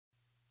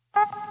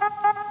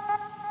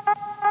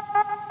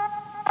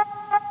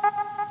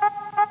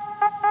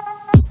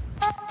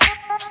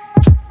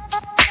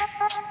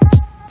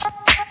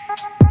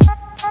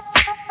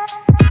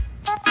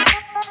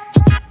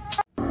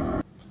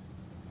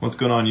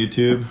going on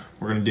YouTube?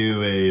 We're going to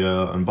do a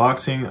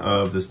unboxing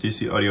of this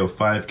DC Audio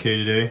 5K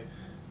today.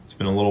 It's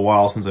been a little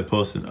while since I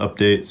posted an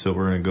update, so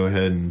we're going to go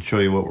ahead and show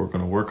you what we're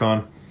going to work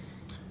on.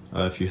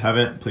 If you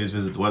haven't, please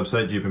visit the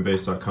website,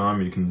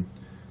 jeepandbass.com. You can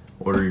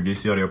order your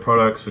DC Audio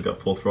products. We've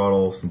got Full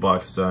Throttle, some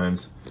box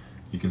designs.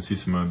 You can see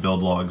some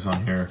build logs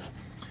on here,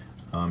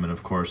 and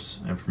of course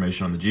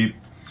information on the Jeep.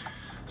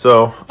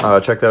 So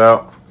check that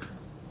out.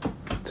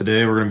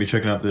 Today we're going to be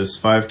checking out this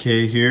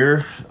 5K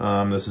here.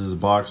 This is a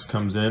box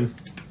comes in,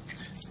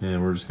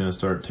 and we're just going to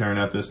start tearing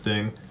at this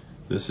thing.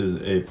 This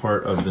is a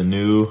part of the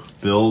new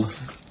build,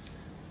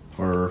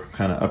 or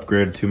kind of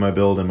upgrade to my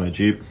build in my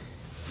Jeep.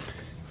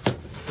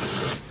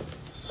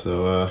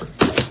 So I'm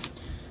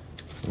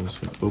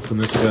just going to open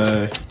this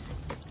guy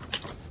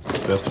as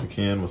best we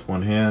can with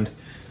one hand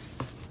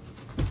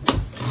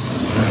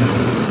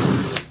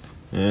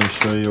and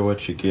show you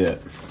what you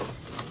get.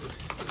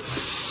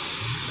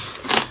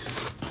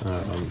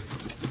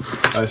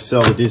 I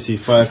sell the DC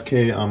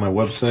 5K on my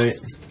website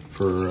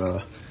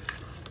for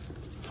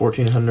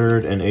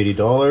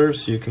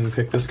 $1,480. You can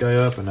pick this guy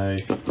up, and I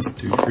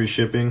do free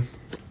shipping.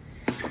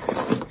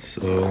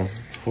 So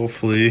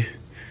hopefully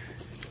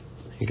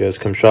you guys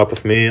come shop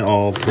with me.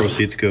 All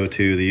proceeds go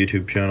to the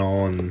YouTube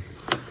channel and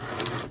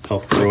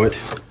help grow it.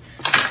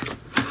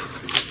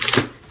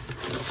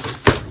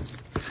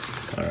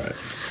 Alright,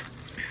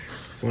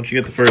 so once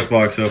you get the first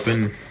box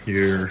open,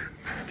 you're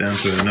down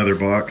to another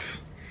box.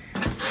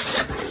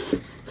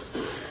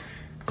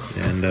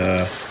 And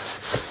looks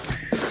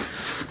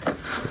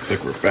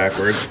like we're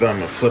backwards, but I'm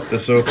gonna flip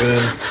this open.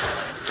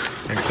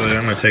 Actually,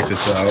 I'm gonna take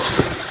this out.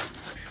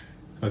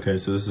 Okay,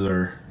 so this is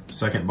our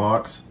second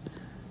box.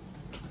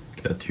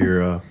 Got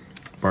your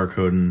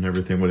barcode and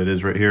everything, what it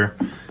is right here.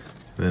 And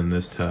then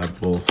this tab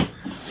will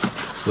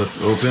flip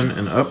open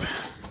and up,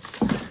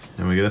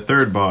 and we get a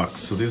third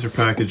box. So these are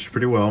packaged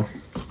pretty well.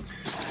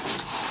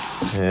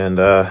 And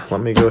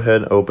let me go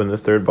ahead and open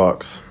this third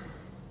box.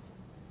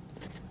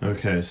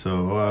 Okay,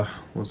 so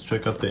let's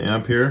check out the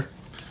amp here.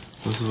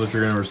 This is what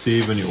you're going to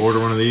receive when you order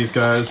one of these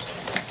guys.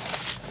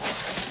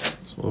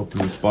 So we'll open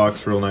this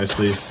box real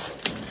nicely.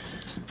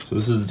 So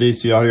this is the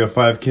DC Audio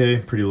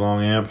 5K, pretty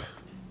long amp.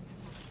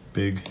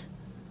 Big,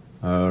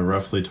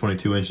 roughly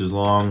 22 inches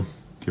long,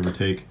 give or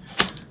take.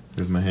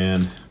 There's my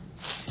hand.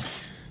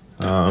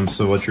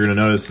 So what you're going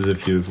to notice is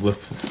if you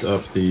lift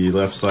up the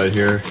left side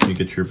here, you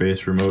get your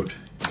bass remote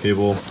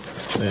cable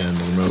and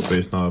the remote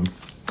bass knob,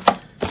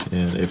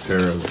 and a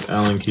pair of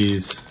Allen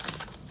keys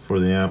for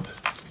the amp.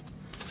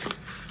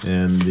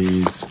 And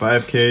these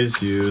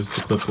 5Ks use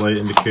the clip light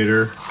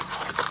indicator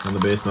on the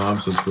bass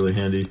knob, so it's really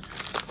handy.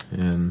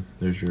 And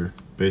there's your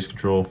bass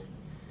control.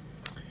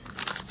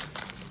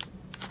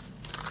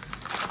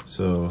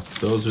 So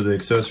those are the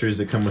accessories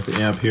that come with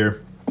the amp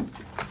here.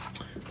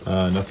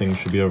 Nothing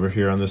should be over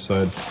here on this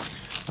side.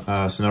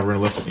 So now we're going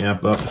to lift the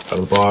amp up out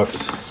of the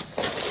box.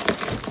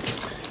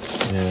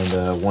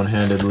 And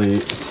one-handedly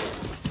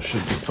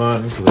should be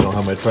fun because I don't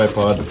have my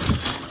tripod.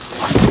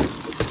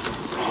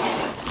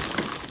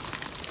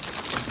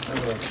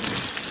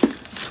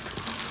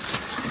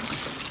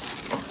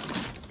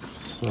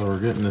 So we're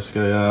getting this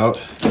guy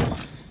out. I'm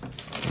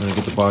going to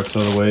get the box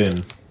out of the way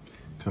and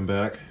come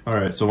back.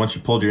 Alright, so once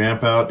you pulled your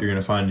amp out, you're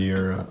going to find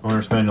your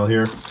owner's manual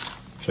here.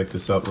 Check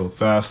this out real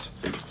fast.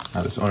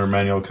 This owner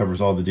manual covers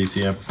all the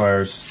DC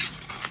amplifiers,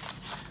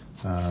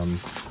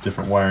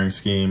 different wiring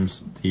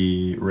schemes,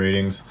 the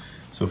ratings.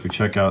 So if we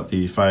check out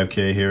the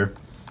 5K here,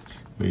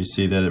 we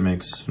see that it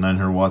makes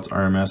 900 watts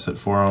RMS at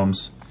 4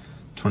 ohms,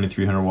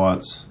 2300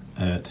 watts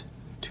at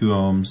 2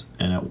 ohms,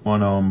 and at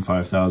 1 ohm,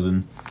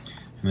 5000.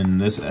 And then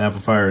this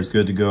amplifier is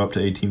good to go up to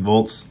 18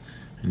 volts,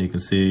 and you can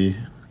see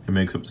it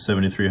makes up to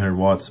 7300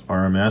 watts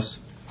RMS.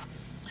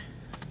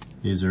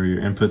 These are your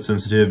input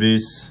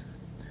sensitivities.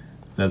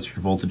 That's your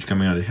voltage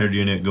coming out of the head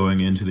unit going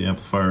into the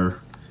amplifier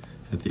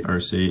at the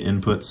RCA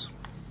inputs.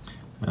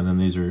 And then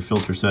these are your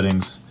filter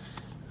settings.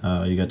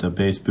 You got the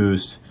bass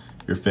boost,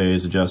 your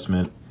phase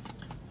adjustment,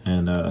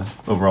 and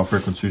overall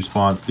frequency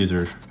response. These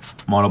are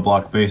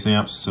monoblock bass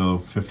amps, so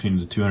 15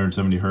 to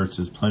 270 hertz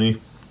is plenty.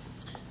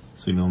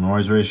 Signal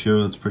noise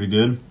ratio, that's pretty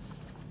good.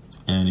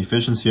 And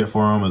efficiency at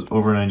 4 ohm is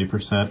over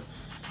 90%.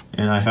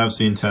 And I have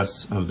seen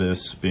tests of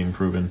this being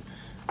proven.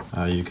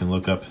 You can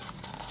look up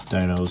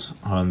dynos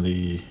on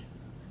the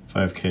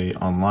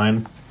 5K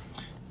online.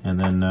 And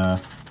then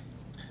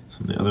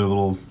some of the other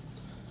little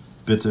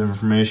bits of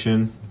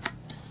information.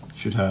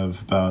 Should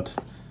have about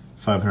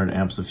 500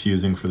 amps of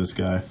fusing for this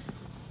guy.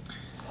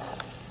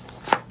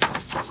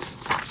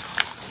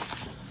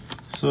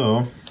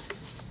 So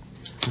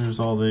there's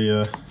all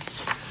the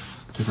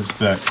different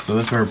specs. So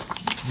that's our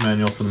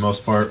manual for the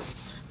most part.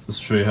 This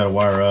will show you how to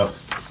wire up.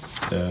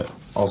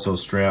 Also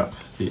strap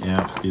the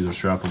amp. These are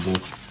strappable.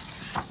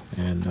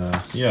 And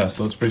yeah,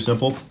 so it's pretty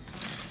simple.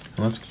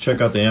 And let's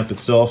check out the amp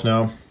itself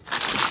now.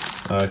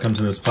 It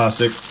comes in this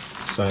plastic,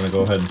 so I'm going to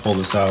go ahead and pull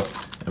this out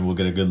and we'll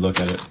get a good look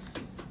at it.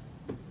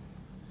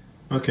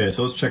 Okay,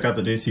 so let's check out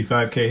the DC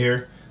 5K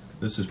here.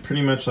 This is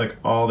pretty much like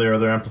all their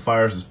other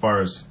amplifiers as far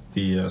as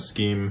the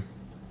scheme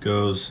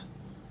goes.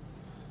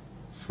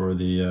 for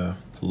the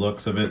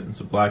looks of it. It's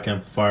a black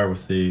amplifier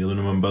with the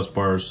aluminum bus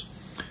bars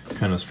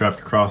kind of strapped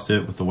across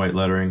it with the white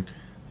lettering.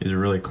 These are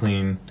really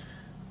clean,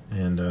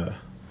 and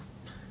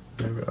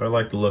I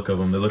like the look of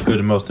them. They look good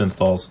in most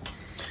installs.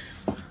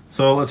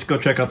 So let's go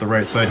check out the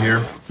right side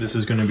here. This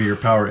is going to be your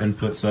power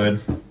input side.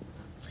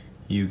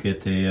 You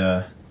get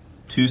the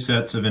 2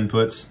 sets of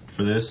inputs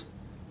for this.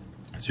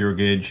 0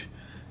 gauge.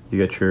 You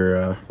get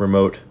your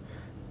remote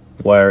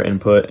wire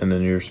input and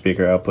then your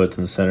speaker outputs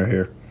in the center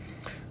here.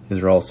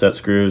 These are all set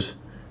screws,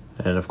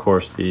 and of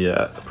course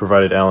the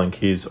provided Allen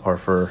keys are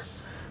for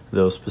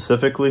those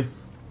specifically.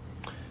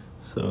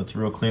 So it's a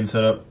real clean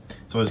setup.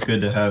 It's always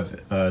good to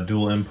have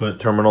dual input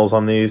terminals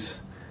on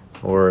these,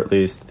 or at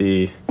least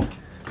the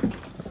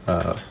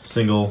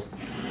single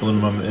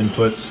aluminum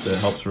inputs. That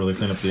helps really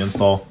clean up the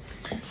install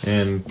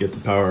and get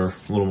the power,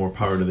 a little more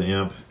power to the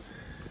amp.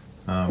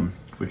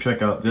 If we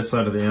check out this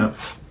side of the amp,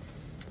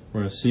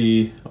 we're going to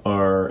see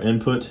our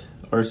input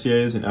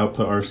RCAs and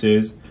output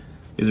RCAs.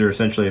 These are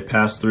essentially a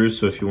pass-through,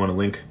 so if you want to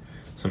link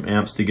some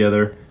amps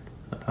together,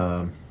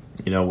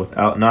 you know,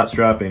 without not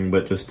strapping,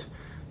 but just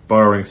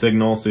borrowing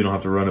signal, so you don't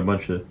have to run a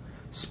bunch of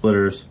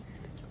splitters,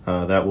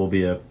 that will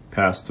be a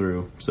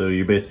pass-through. So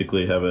you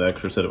basically have an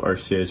extra set of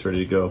RCAs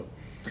ready to go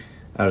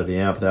out of the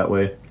amp that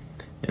way.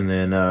 And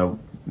then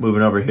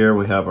moving over here,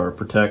 we have our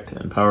protect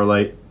and power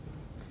light.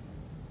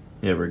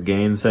 You have our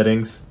gain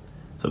settings,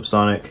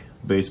 subsonic,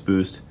 bass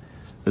boost.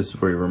 This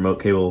is where your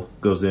remote cable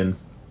goes in.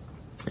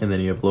 And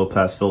then you have low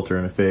pass filter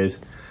and a phase.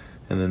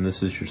 And then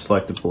this is your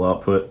selectable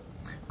output.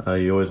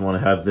 You always want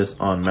to have this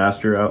on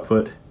master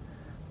output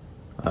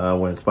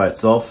when it's by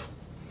itself.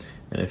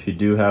 And if you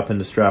do happen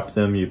to strap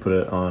them, you put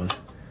it on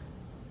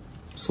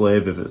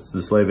slave if it's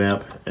the slave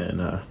amp,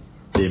 and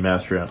the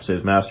master amp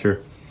stays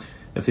master.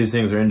 If these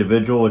things are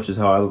individual, which is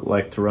how I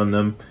like to run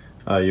them,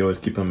 you always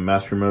keep them in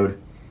master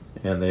mode,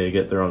 and they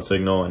get their own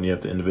signal, and you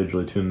have to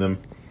individually tune them.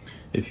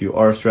 If you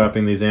are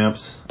strapping these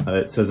amps,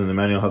 it says in the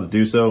manual how to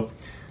do so,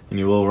 and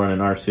you will run an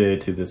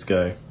RCA to this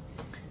guy,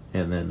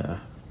 and then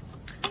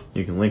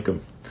you can link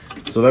them.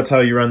 So that's how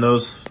you run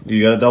those.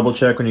 You got to double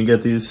check when you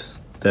get these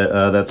that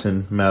that's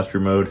in master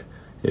mode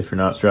if you're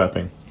not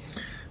strapping,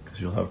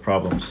 because you'll have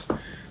problems.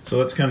 So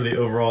that's kind of the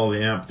overall of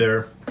the amp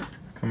there.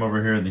 Come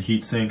over here in the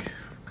heat sink,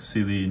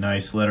 see the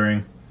nice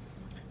lettering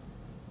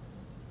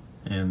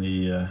and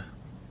the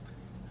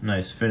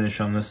nice finish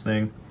on this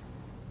thing.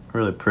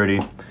 Really pretty.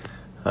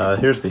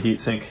 Here's the heat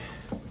sink.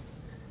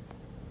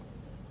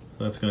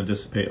 So that's going to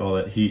dissipate all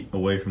that heat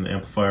away from the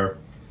amplifier.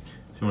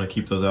 So you want to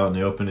keep those out in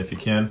the open if you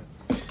can.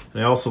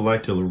 And I also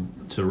like to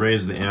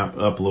raise the amp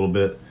up a little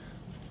bit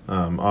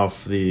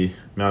off the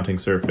mounting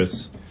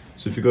surface.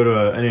 So if you go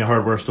to any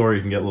hardware store,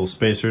 you can get little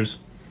spacers.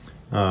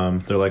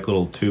 They're like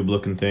little tube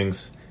looking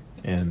things,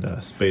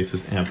 and space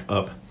this amp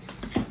up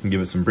and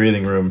give it some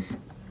breathing room.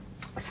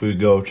 If we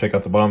go check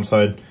out the bottom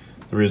side,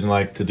 the reason I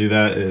like to do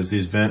that is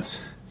these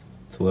vents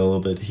to let a little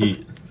bit of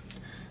heat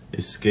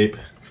escape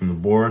from the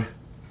board.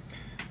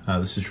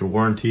 This is your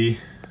warranty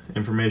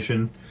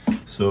information.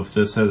 So if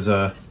this has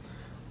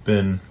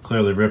been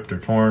clearly ripped or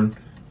torn,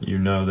 you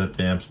know that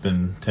the amp's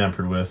been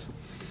tampered with,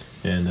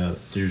 and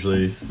it's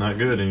usually not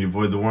good, and you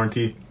void the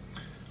warranty,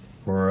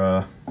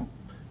 or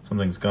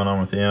something's gone on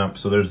with the amp.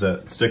 So there's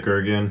that sticker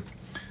again.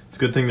 It's a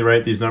good thing to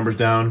write these numbers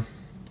down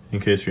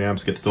in case your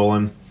amps get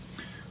stolen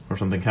or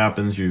something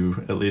happens.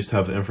 You at least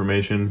have the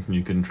information,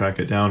 you can track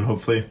it down,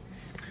 hopefully.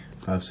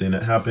 I've seen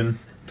it happen.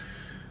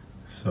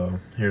 So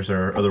here's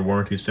our other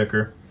warranty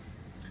sticker.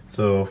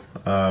 So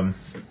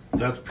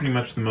that's pretty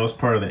much the most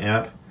part of the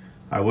amp.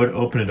 I would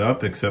open it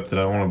up, except that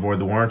I want to avoid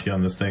the warranty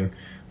on this thing.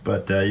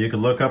 But you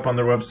can look up on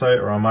their website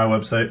or on my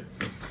website,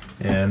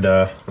 and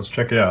let's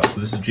check it out. So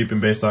this is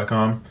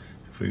jeepandbass.com.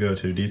 If we go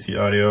to DC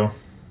audio,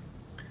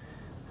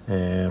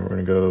 and we're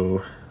going to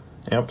go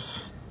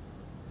amps,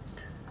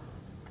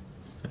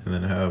 and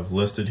then have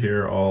listed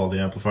here all the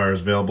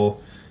amplifiers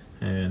available.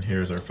 And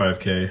here's our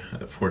 5K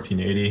at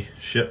 1480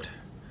 shipped.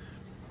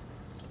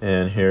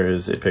 And here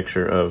is a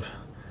picture of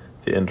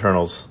the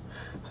internals.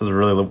 This is a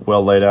really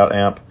well laid out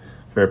amp,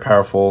 very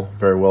powerful,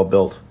 very well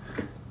built.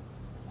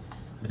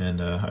 And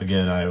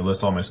again, I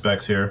list all my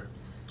specs here.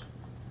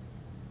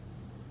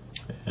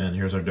 And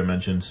here's our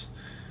dimensions.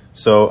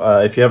 So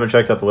if you haven't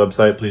checked out the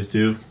website, please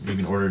do. You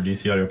can order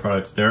DC Audio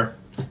products there,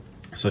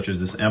 such as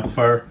this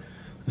amplifier.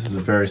 This is a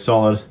very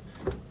solid,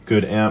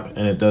 good amp,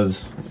 and it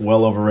does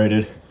well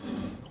overrated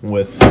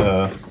with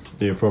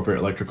the appropriate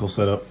electrical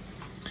setup.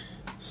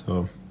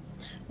 So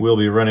we'll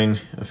be running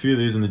a few of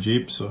these in the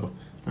Jeep, so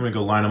I'm going to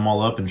go line them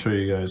all up and show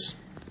you guys.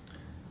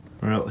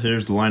 Alright,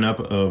 here's the lineup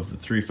of the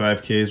 3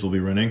 5Ks we'll be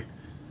running.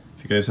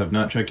 If you guys have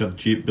not checked out the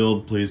Jeep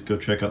build, please go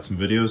check out some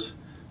videos.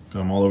 Got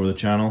them all over the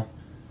channel.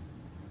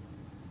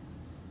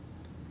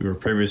 We were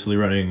previously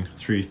running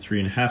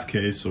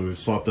 3.5Ks, so we've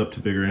swapped up to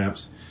bigger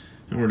amps,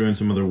 and we're doing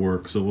some other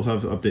work. So we'll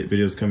have update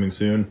videos coming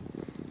soon.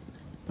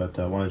 But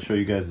I wanted to show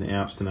you guys the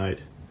amps tonight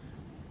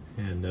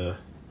and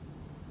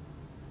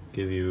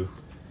give you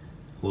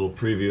a little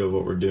preview of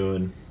what we're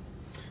doing.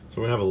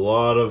 So we're gonna have a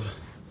lot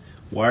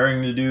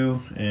wiring to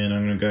do, and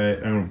I'm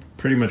gonna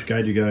pretty much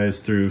guide you guys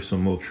through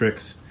some little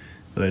tricks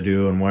that I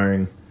do on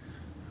wiring,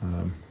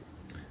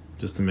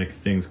 just to make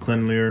things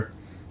cleanlier.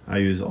 I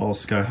use all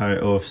Sky-Hi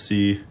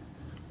OFC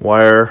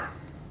wire.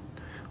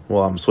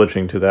 Well, I'm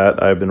switching to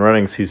that. I've been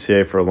running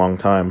CCA for a long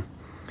time,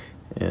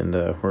 and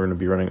we're going to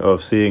be running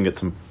OFC and get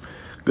some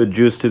good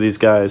juice to these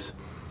guys.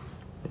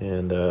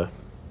 And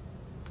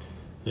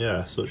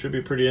yeah, so it should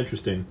be pretty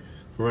interesting.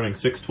 We're running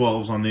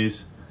 612s on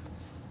these,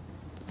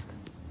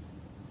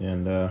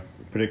 and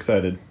pretty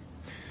excited.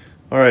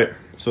 Alright,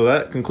 so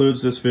that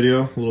concludes this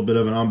video. A little bit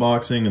of an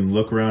unboxing and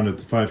look around at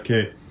the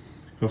 5K.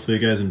 Hopefully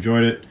you guys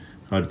enjoyed it.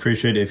 I'd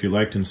appreciate it if you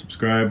liked and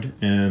subscribed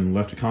and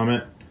left a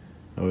comment.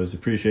 I always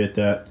appreciate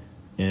that.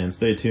 And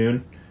stay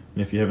tuned.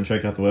 And if you haven't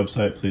checked out the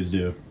website, please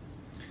do.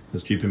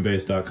 That's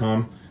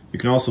jeepandbase.com. You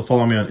can also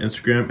follow me on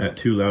Instagram at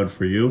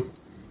TooLoudForYou.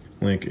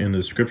 Link in the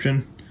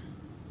description.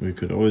 We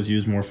could always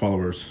use more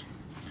followers.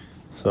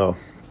 So,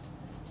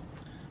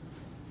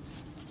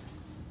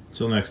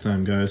 until next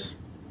time, guys.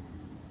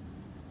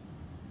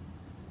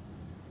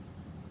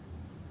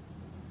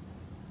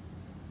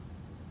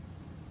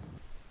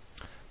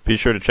 Be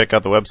sure to check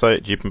out the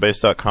website,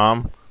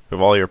 jeepandbase.com. We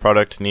have all your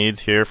product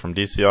needs here, from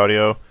DC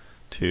audio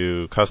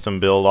to custom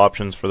build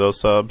options for those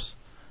subs.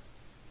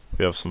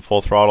 We have some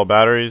full throttle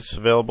batteries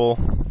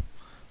available,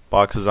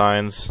 box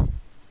designs,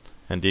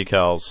 and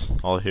decals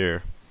all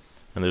here.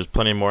 And there's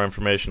plenty more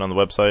information on the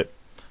website,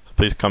 so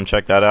please come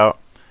check that out.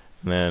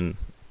 And then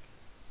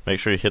make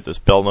sure you hit this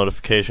bell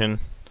notification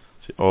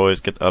so you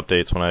always get the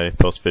updates when I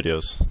post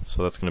videos.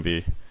 So that's going to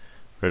be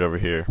right over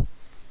here.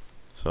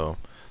 So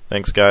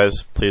thanks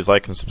guys, please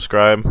like and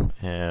subscribe,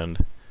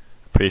 and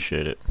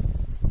appreciate it.